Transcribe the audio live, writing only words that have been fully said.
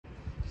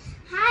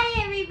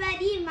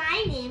everybody,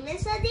 my name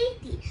is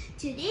Aditi.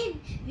 Today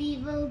we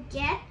will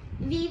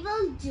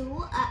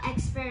do an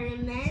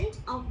experiment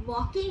of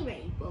walking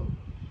rainbow.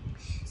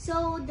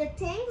 So the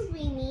things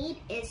we need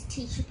is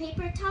tissue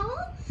paper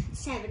towel,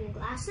 7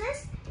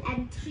 glasses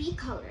and 3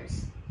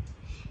 colors.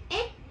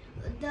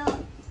 The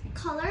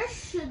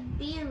colors should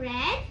be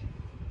red,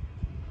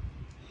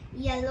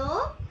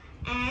 yellow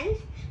and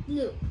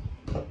blue.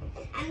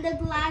 And the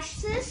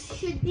glasses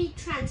should be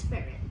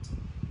transparent.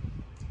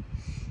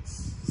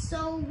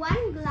 So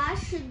one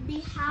glass should be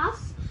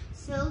half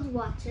filled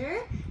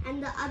water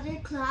and the other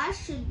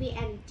glass should be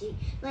empty.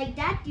 Like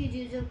that you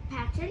do the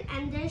pattern,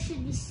 and there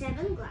should be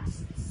 7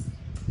 glasses.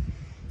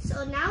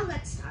 So now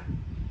let's start.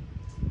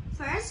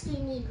 First we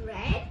need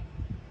red.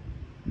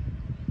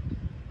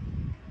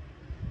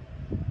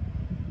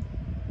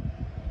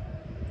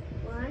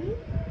 One,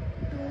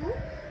 2,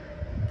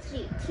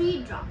 3.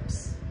 3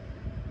 drops.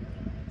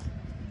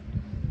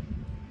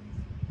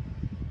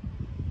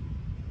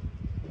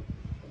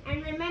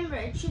 And remember,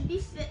 it should be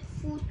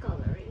food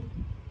coloring.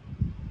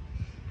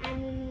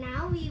 And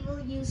now we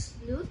will use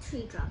blue,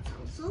 3 drops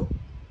also.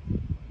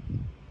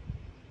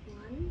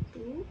 1,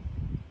 2,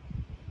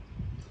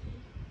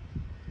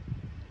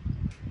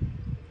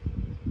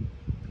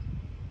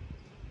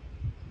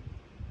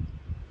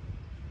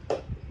 3.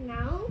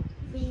 Now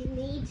we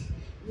need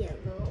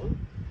yellow.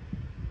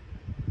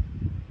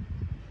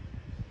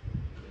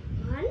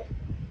 1,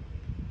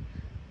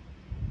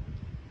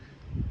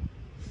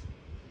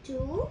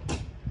 2,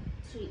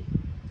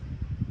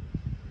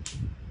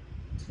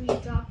 3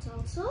 drops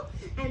also,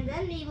 and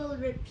then we will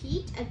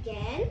repeat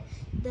again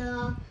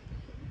the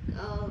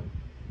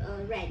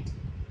red.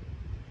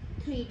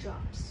 3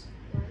 drops.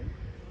 1,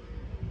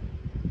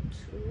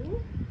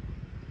 2,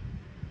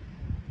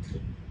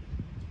 3.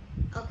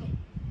 Okay.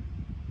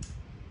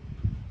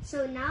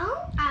 So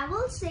now I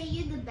will say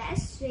you the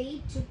best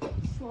way to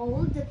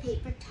fold the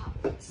paper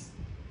towels.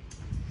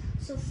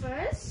 So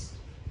first,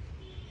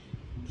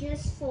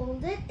 just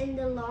fold it in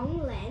the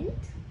long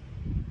length,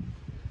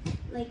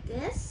 like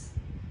this.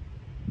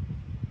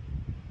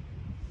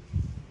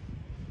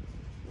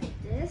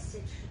 Like this,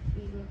 it should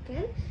be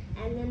looking.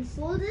 And then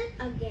fold it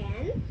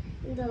again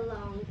in the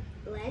long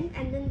length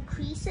and then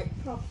crease it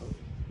properly.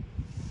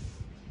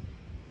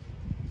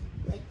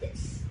 Like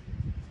this.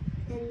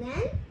 And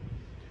then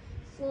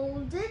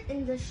fold it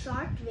in the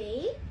short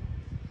way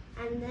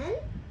and then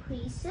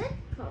crease it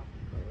properly.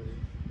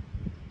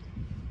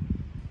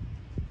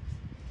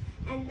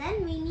 And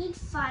then we need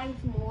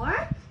 5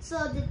 more,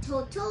 so the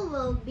total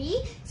will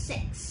be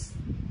 6.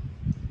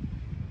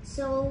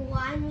 So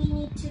one we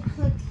need to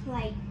put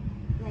like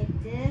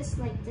this,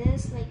 like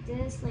this, like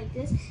this, like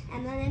this,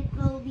 and then it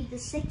will be the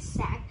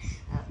zigzag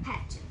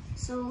pattern.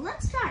 So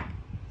let's start.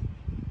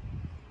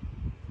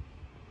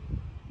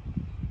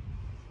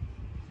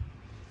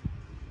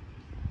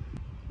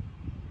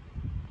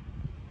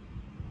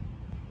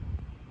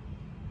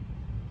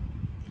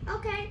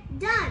 Okay,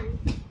 done.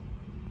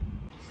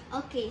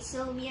 Okay,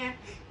 so we are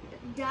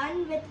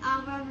done with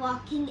our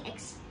walking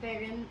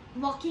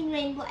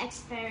rainbow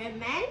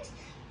experiment.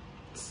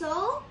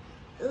 So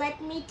let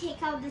me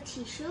take out the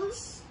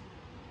tissues.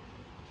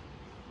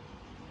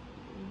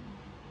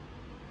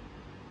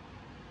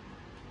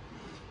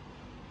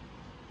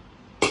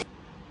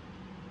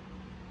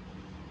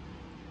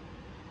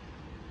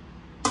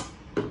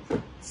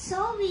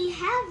 So we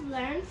have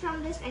learned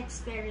from this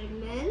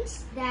experiment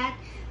that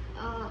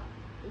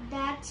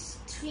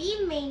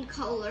 3 main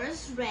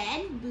colors,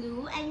 red,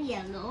 blue and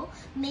yellow,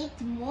 make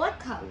more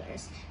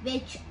colors,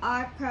 which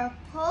are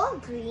purple,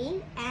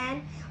 green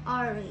and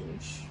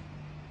orange.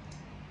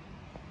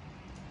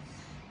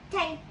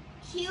 Thank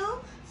you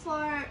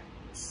for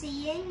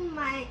seeing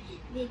my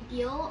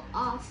video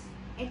of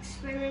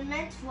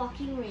experiment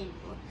walking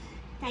rainbow.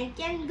 Thank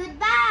you and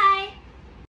goodbye.